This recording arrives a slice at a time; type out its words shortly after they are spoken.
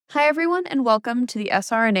Hi, everyone, and welcome to the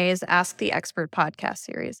SRNA's Ask the Expert podcast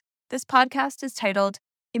series. This podcast is titled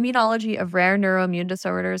Immunology of Rare Neuroimmune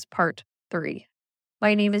Disorders, Part 3.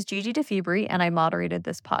 My name is Gigi deFiebre, and I moderated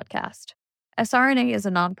this podcast. SRNA is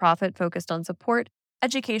a nonprofit focused on support,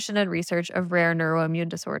 education, and research of rare neuroimmune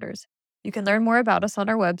disorders. You can learn more about us on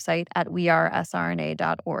our website at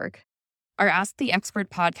wearesrna.org. Our Ask the Expert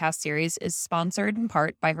podcast series is sponsored in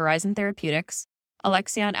part by Horizon Therapeutics,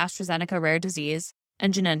 Alexion AstraZeneca Rare Disease,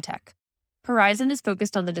 and Genentech. Horizon is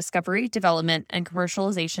focused on the discovery, development, and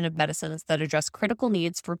commercialization of medicines that address critical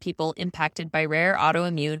needs for people impacted by rare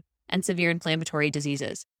autoimmune and severe inflammatory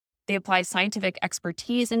diseases. They apply scientific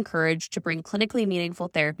expertise and courage to bring clinically meaningful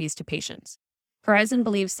therapies to patients. Horizon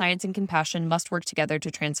believes science and compassion must work together to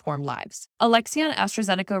transform lives. Alexion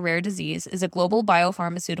AstraZeneca Rare Disease is a global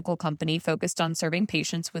biopharmaceutical company focused on serving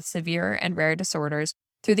patients with severe and rare disorders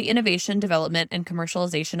through the innovation, development, and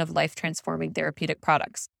commercialization of life-transforming therapeutic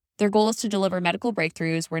products. Their goal is to deliver medical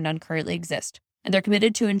breakthroughs where none currently exist, and they're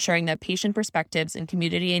committed to ensuring that patient perspectives and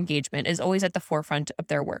community engagement is always at the forefront of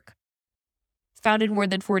their work. Founded more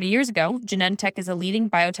than 40 years ago, Genentech is a leading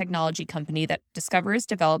biotechnology company that discovers,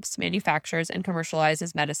 develops, manufactures, and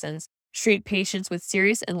commercializes medicines to treat patients with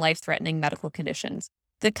serious and life-threatening medical conditions.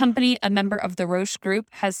 The company, a member of the Roche Group,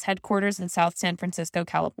 has headquarters in South San Francisco,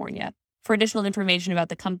 California. For additional information about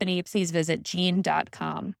the company, please visit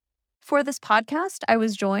gene.com. For this podcast, I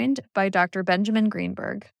was joined by Dr. Benjamin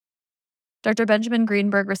Greenberg. Dr. Benjamin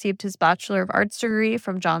Greenberg received his Bachelor of Arts degree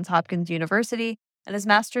from Johns Hopkins University and his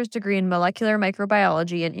master's degree in molecular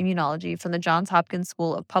microbiology and immunology from the Johns Hopkins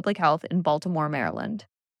School of Public Health in Baltimore, Maryland.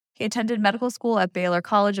 He attended medical school at Baylor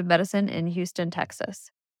College of Medicine in Houston,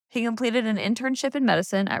 Texas. He completed an internship in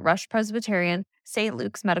medicine at Rush Presbyterian St.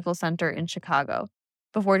 Luke's Medical Center in Chicago,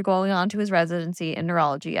 before going on to his residency in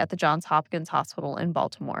neurology at the Johns Hopkins Hospital in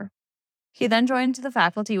Baltimore. He then joined the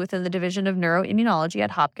faculty within the Division of Neuroimmunology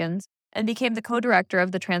at Hopkins and became the co-director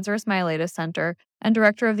of the Transverse Myelitis Center and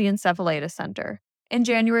director of the Encephalitis Center. In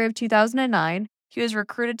January of 2009, he was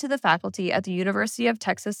recruited to the faculty at the University of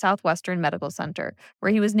Texas Southwestern Medical Center,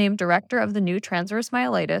 where he was named director of the new Transverse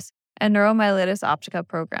Myelitis and Neuromyelitis Optica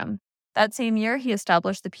program. That same year, he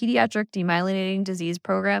established the Pediatric Demyelinating Disease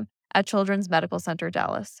Program at Children's Medical Center,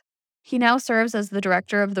 Dallas. He now serves as the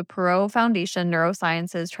director of the Perot Foundation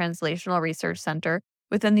Neurosciences Translational Research Center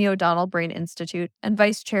within the O'Donnell Brain Institute and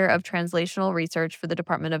vice chair of translational research for the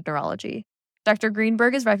Department of Neurology. Dr.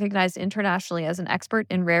 Greenberg is recognized internationally as an expert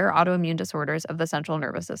in rare autoimmune disorders of the central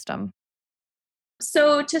nervous system.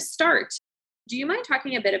 So to start, do you mind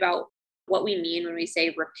talking a bit about what we mean when we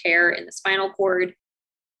say repair in the spinal cord,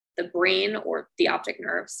 the brain, or the optic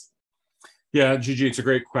nerves? Yeah, Gigi, it's a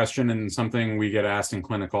great question and something we get asked in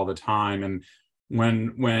clinic all the time. And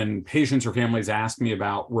when patients or families ask me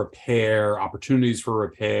about repair, opportunities for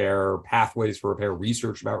repair, pathways for repair,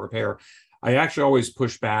 research about repair, I actually always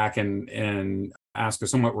push back and ask a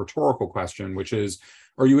somewhat rhetorical question, which is,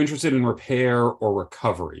 are you interested in repair or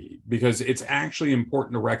recovery? Because it's actually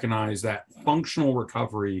important to recognize that functional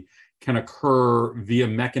recovery can occur via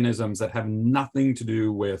mechanisms that have nothing to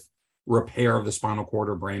do with repair of the spinal cord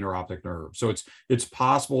or brain or optic nerve. So it's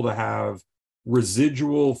possible to have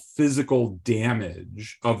residual physical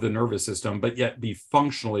damage of the nervous system, but yet be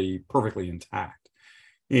functionally perfectly intact.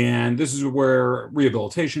 And this is where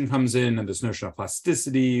rehabilitation comes in, and this notion of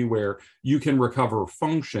plasticity, where you can recover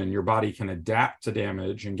function, your body can adapt to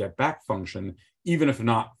damage and get back function, even if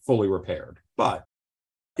not fully repaired. But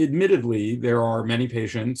admittedly, there are many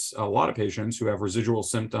patients, a lot of patients who have residual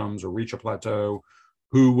symptoms or reach a plateau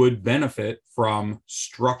who would benefit from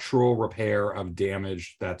structural repair of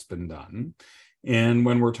damage that's been done. And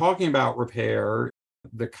when we're talking about repair,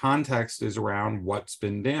 the context is around what's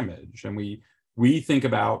been damaged. And we think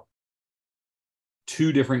about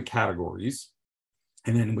two different categories,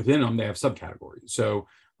 and then within them, they have subcategories. So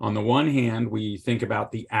on the one hand, we think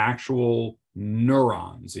about the actual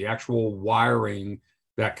neurons, the actual wiring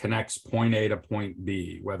that connects point A to point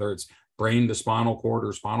B, whether it's brain to spinal cord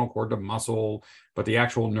or spinal cord to muscle, but the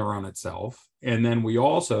actual neuron itself. And then we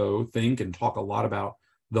also think and talk a lot about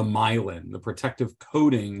the myelin, the protective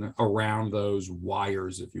coating around those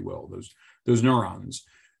wires, if you will, those neurons.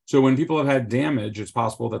 So when people have had damage, it's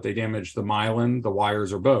possible that they damaged the myelin, the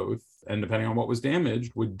wires, or both, and depending on what was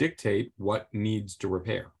damaged would dictate what needs to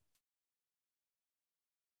repair.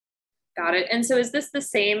 Got it. And so is this the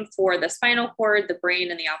same for the spinal cord, the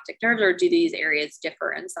brain, and the optic nerves, or do these areas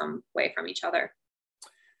differ in some way from each other?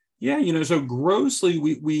 Yeah, so grossly,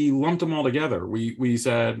 we lumped them all together. We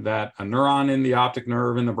said that a neuron in the optic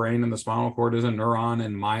nerve in the brain and the spinal cord is a neuron,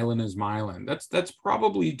 and myelin is myelin. That's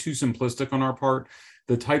probably too simplistic on our part.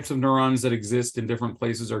 The types of neurons that exist in different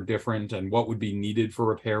places are different, and what would be needed for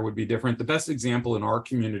repair would be different. The best example in our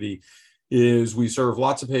community is we serve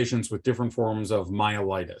lots of patients with different forms of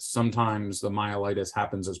myelitis. Sometimes the myelitis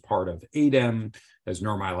happens as part of ADEM, as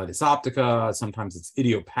neuromyelitis optica. Sometimes it's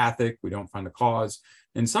idiopathic. We don't find a cause.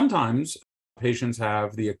 And sometimes patients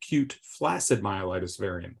have the acute flaccid myelitis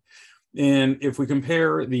variant. And if we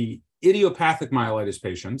compare the idiopathic myelitis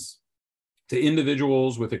patients to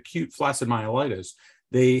individuals with acute flaccid myelitis,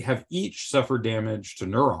 they have each suffered damage to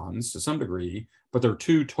neurons to some degree, but they're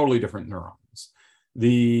two totally different neurons.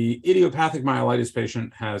 The idiopathic myelitis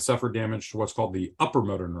patient has suffered damage to what's called the upper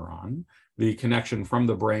motor neuron, the connection from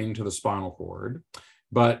the brain to the spinal cord.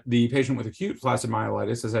 But the patient with acute flaccid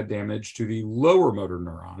myelitis has had damage to the lower motor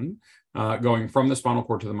neuron, going from the spinal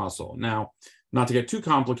cord to the muscle. Now, not to get too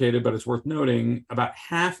complicated, but it's worth noting about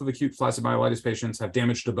half of acute flaccid myelitis patients have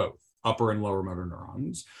damage to both upper and lower motor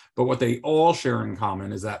neurons. But what they all share in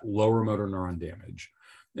common is that lower motor neuron damage.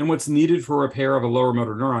 And what's needed for repair of a lower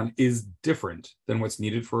motor neuron is different than what's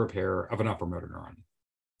needed for repair of an upper motor neuron.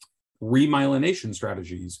 Remyelination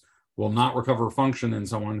strategies will not recover function in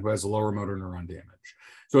someone who has lower motor neuron damage.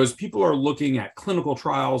 So as people are looking at clinical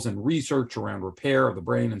trials and research around repair of the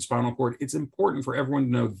brain and spinal cord, it's important for everyone to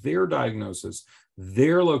know their diagnosis,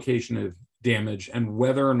 their location of damage, and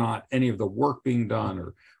whether or not any of the work being done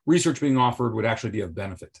or research being offered would actually be of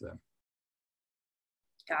benefit to them.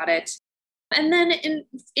 Got it. And then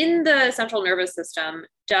in the central nervous system,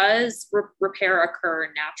 does repair occur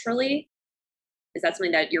naturally? Is that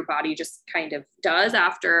something that your body just kind of does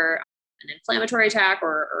after an inflammatory attack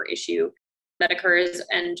or issue that occurs?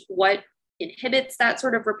 And what inhibits that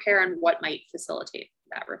sort of repair and what might facilitate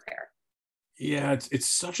that repair? Yeah, it's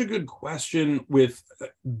such a good question with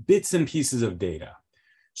bits and pieces of data.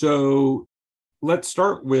 So let's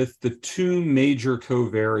start with the two major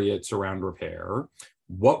covariates around repair: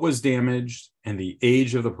 what was damaged and the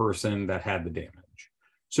age of the person that had the damage.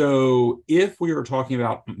 So if we are talking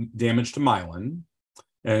about damage to myelin,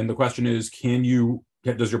 and the question is,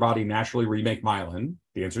 does your body naturally remake myelin?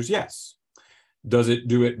 The answer is yes. Does it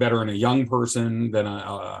do it better in a young person than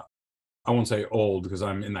I won't say old because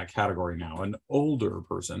I'm in that category now, an older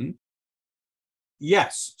person?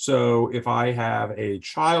 Yes. So if I have a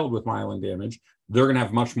child with myelin damage, they're going to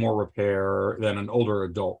have much more repair than an older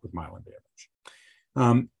adult with myelin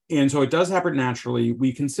damage. And so it does happen naturally.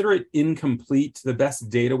 We consider it incomplete. The best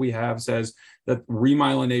data we have says that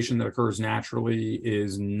remyelination that occurs naturally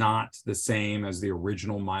is not the same as the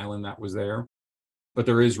original myelin that was there, but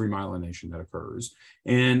there is remyelination that occurs.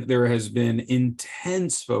 And there has been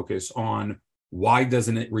intense focus on why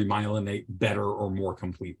doesn't it remyelinate better or more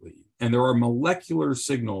completely? And there are molecular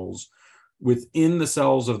signals within the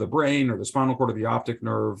cells of the brain or the spinal cord or the optic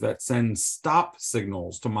nerve that send stop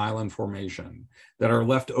signals to myelin formation that are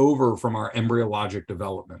left over from our embryologic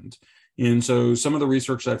development. And so some of the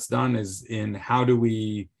research that's done is in how do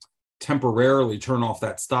we temporarily turn off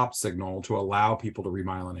that stop signal to allow people to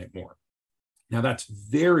remyelinate more. Now that's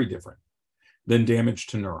very different than damage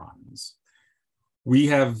to neurons. We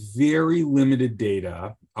have very limited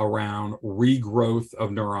data around regrowth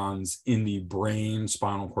of neurons in the brain,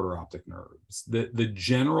 spinal cord, or optic nerves. The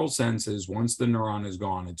general sense is once the neuron is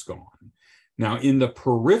gone, it's gone. Now, in the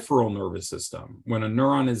peripheral nervous system, when a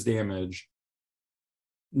neuron is damaged,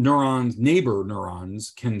 neighbor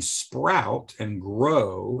neurons can sprout and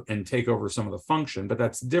grow and take over some of the function, but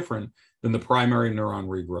that's different than the primary neuron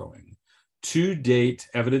regrowing. To date,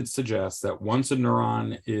 evidence suggests that once a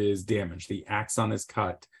neuron is damaged, the axon is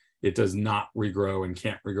cut, it does not regrow and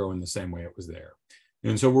can't regrow in the same way it was there.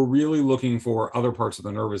 And so we're really looking for other parts of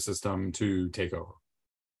the nervous system to take over.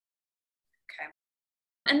 Okay.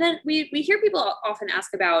 And then we hear people often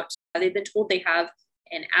ask about, they've been told they have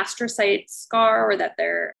an astrocyte scar or that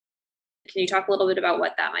can you talk a little bit about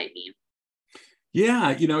what that might mean?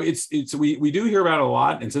 Yeah, we do hear about it a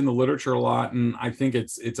lot. It's in the literature a lot, and I think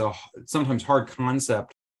it's a sometimes hard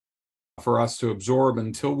concept for us to absorb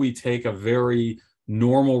until we take a very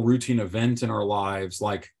normal routine event in our lives,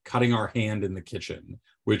 like cutting our hand in the kitchen,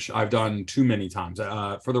 which I've done too many times.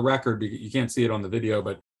 For the record, you can't see it on the video,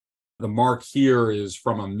 but the mark here is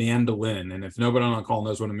from a mandolin, and if nobody on the call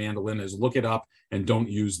knows what a mandolin is, look it up and don't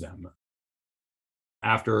use them.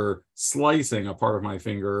 After slicing a part of my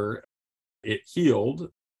finger, it healed,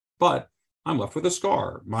 but I'm left with a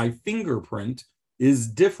scar. My fingerprint is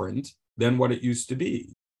different than what it used to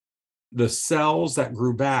be. The cells that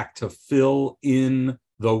grew back to fill in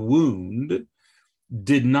the wound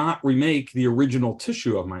did not remake the original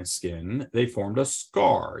tissue of my skin. They formed a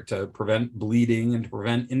scar to prevent bleeding and to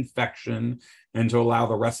prevent infection and to allow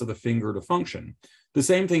the rest of the finger to function. The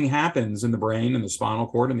same thing happens in the brain and the spinal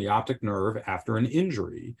cord and the optic nerve after an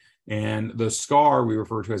injury. And the scar we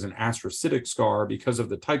refer to as an astrocytic scar because of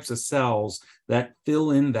the types of cells that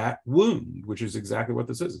fill in that wound, which is exactly what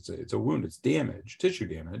this is. It's a wound, it's damage, tissue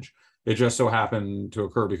damage. It just so happened to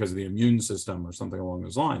occur because of the immune system or something along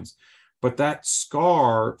those lines. But that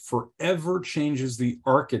scar forever changes the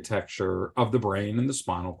architecture of the brain and the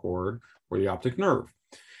spinal cord or the optic nerve.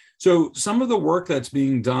 So some of the work that's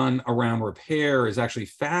being done around repair is actually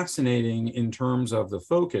fascinating in terms of the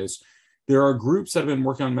focus. There are groups that have been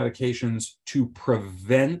working on medications to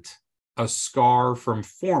prevent a scar from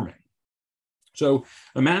forming. So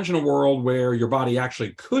imagine a world where your body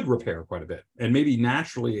actually could repair quite a bit, and maybe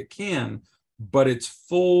naturally it can, but its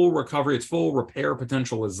full recovery, its full repair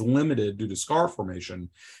potential is limited due to scar formation.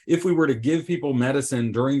 If we were to give people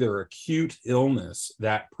medicine during their acute illness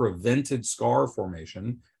that prevented scar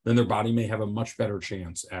formation, then their body may have a much better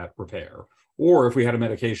chance at repair. Or if we had a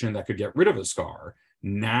medication that could get rid of a scar,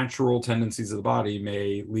 natural tendencies of the body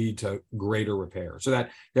may lead to greater repair. So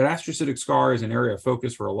that astrocytic scar is an area of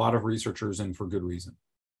focus for a lot of researchers, and for good reason.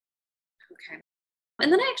 Okay.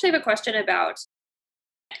 And then I actually have a question about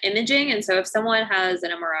imaging. And so if someone has an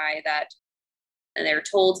MRI and they're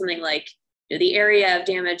told something like, the area of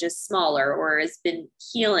damage is smaller or has been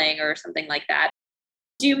healing or something like that,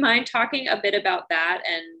 do you mind talking a bit about that?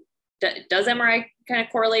 And does MRI kind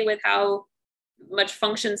of correlate with how much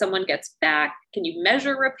function someone gets back? Can you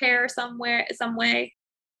measure repair some way?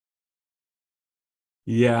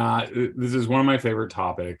 Yeah, this is one of my favorite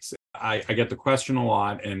topics. I get the question a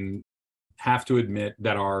lot and have to admit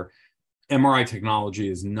that our MRI technology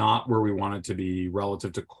is not where we want it to be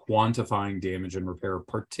relative to quantifying damage and repair,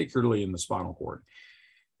 particularly in the spinal cord.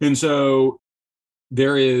 And so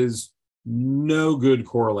there is no good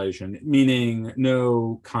correlation, meaning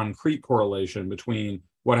no concrete correlation between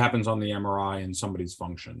what happens on the MRI and somebody's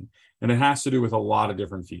function. And it has to do with a lot of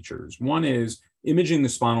different features. One is imaging the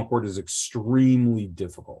spinal cord is extremely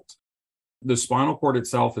difficult. The spinal cord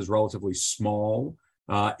itself is relatively small.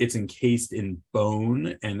 It's encased in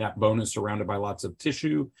bone, and that bone is surrounded by lots of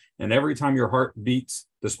tissue. And every time your heart beats,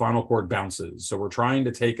 the spinal cord bounces. So we're trying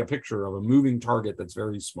to take a picture of a moving target that's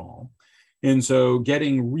very small. And so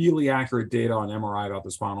getting really accurate data on MRI about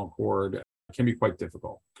the spinal cord can be quite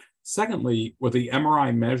difficult. Secondly, what the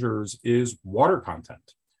MRI measures is water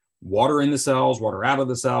content. Water in the cells, water out of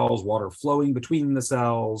the cells, water flowing between the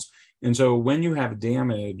cells. And so when you have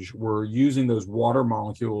damage, we're using those water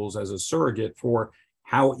molecules as a surrogate for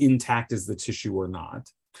how intact is the tissue or not.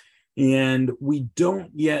 And we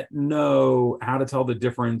don't yet know how to tell the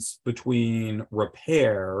difference between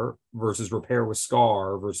repair versus repair with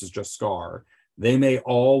scar versus just scar. They may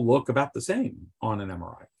all look about the same on an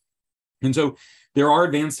MRI. And so there are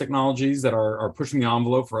advanced technologies that are pushing the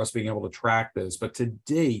envelope for us being able to track this. But to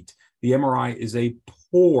date, the MRI is a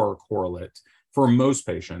poor correlate for most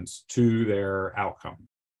patients to their outcome.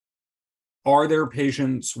 Are there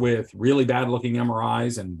patients with really bad looking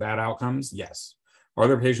MRIs and bad outcomes? Yes. Are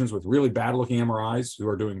there patients with really bad looking MRIs who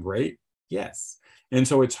are doing great? Yes. And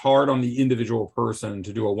so it's hard on the individual person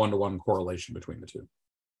to do a one-to-one correlation between the two.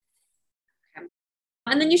 Okay.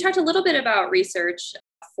 And then you talked a little bit about research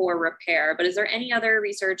for repair, but is there any other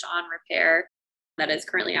research on repair that is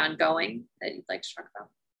currently ongoing that you'd like to talk about?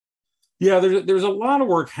 Yeah, there's a lot of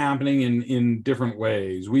work happening in different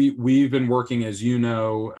ways. We've been working, as you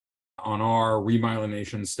know, on our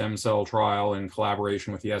remyelination stem cell trial in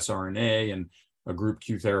collaboration with the SRNA and a group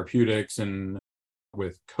Q Therapeutics, and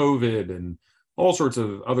with COVID and all sorts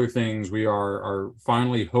of other things. We are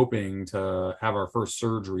finally hoping to have our first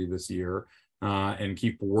surgery this year and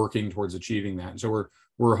keep working towards achieving that. And so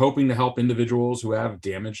we're hoping to help individuals who have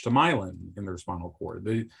damage to myelin in their spinal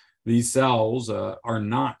cord. These cells are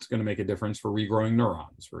not going to make a difference for regrowing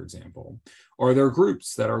neurons, for example. Or there are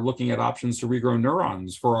groups that are looking at options to regrow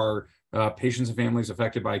neurons for our patients and families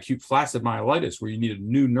affected by acute flaccid myelitis, where you need a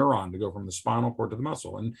new neuron to go from the spinal cord to the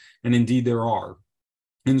muscle. And indeed there are.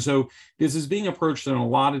 And so this is being approached in a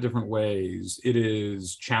lot of different ways. It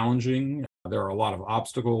is challenging. There are a lot of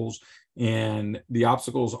obstacles. And the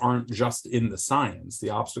obstacles aren't just in the science. The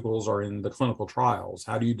obstacles are in the clinical trials.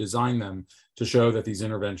 How do you design them to show that these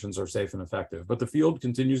interventions are safe and effective? But the field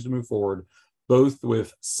continues to move forward, both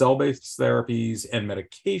with cell-based therapies and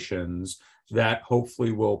medications that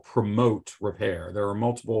hopefully will promote repair. There are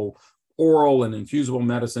multiple oral and infusible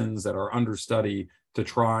medicines that are under study to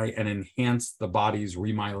try and enhance the body's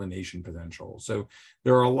remyelination potential. So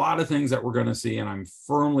there are a lot of things that we're going to see, and I'm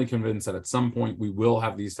firmly convinced that at some point we will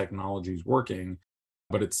have these technologies working,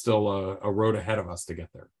 but it's still a road ahead of us to get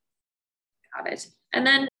there. Got it. And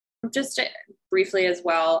then just briefly as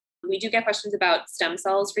well, We do get questions about stem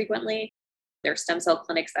cells frequently. There are stem cell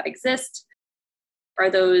clinics that exist. Are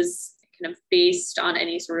those kind of based on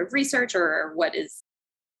any sort of research, or what is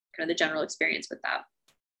kind of the general experience with that?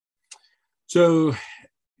 So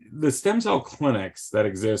the stem cell clinics that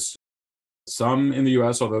exist, some in the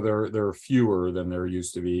US, although there are fewer than there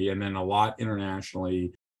used to be, and then a lot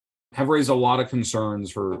internationally, have raised a lot of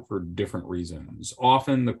concerns for different reasons.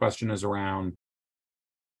 Often the question is around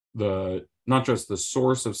not just the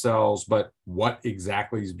source of cells, but what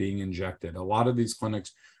exactly is being injected. A lot of these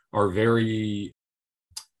clinics are very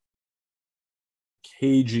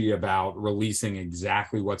cagey about releasing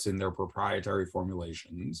exactly what's in their proprietary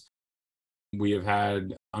formulations. We have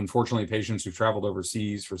had, unfortunately, patients who've traveled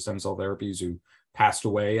overseas for stem cell therapies who passed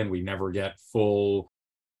away, and we never get full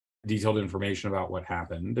detailed information about what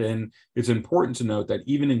happened. And it's important to note that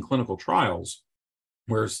even in clinical trials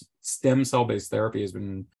where stem cell-based therapy has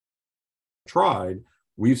been tried,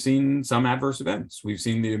 we've seen some adverse events. We've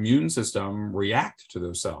seen the immune system react to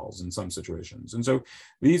those cells in some situations. And so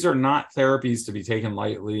these are not therapies to be taken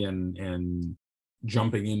lightly and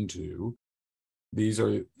jumping into. These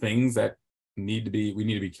are things that we need to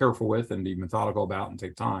be careful with and be methodical about and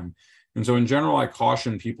take time. And so in general, I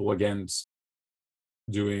caution people against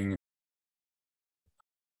doing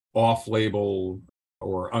off-label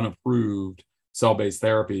or unapproved cell-based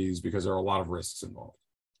therapies because there are a lot of risks involved.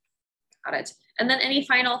 Got it. And then any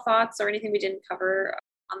final thoughts or anything we didn't cover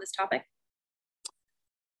on this topic?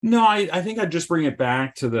 No, I think I'd just bring it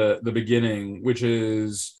back to the beginning, which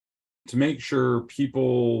is to make sure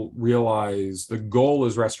people realize the goal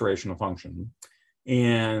is restoration of function.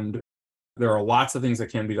 And there are lots of things that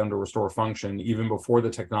can be done to restore function even before the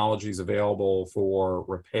technology is available for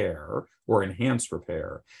repair or enhanced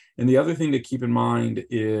repair. And the other thing to keep in mind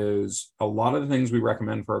is a lot of the things we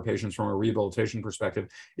recommend for our patients from a rehabilitation perspective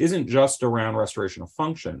isn't just around restoration of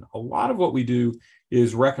function. A lot of what we do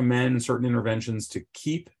is recommend certain interventions to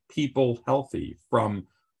keep people healthy from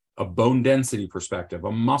a bone density perspective,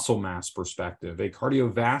 a muscle mass perspective, a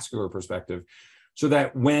cardiovascular perspective, so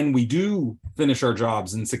that when we do finish our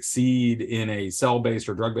jobs and succeed in a cell-based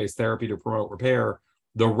or drug-based therapy to promote repair,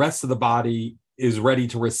 the rest of the body is ready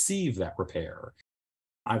to receive that repair.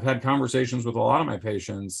 I've had conversations with a lot of my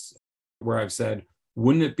patients where I've said,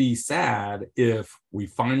 wouldn't it be sad if we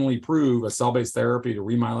finally prove a cell-based therapy to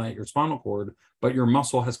remyelinate your spinal cord, but your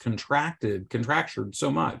muscle has contractured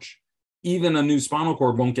so much, even a new spinal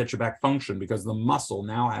cord won't get you back function because the muscle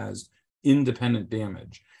now has independent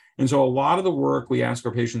damage. And so a lot of the work we ask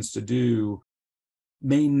our patients to do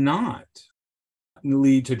may not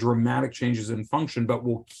lead to dramatic changes in function, but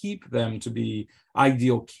will keep them to be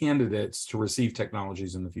ideal candidates to receive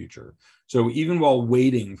technologies in the future. So even while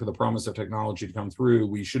waiting for the promise of technology to come through,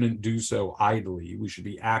 we shouldn't do so idly. We should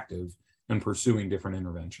be active and pursuing different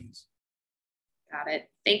interventions. Got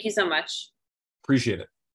it. Thank you so much. Appreciate it.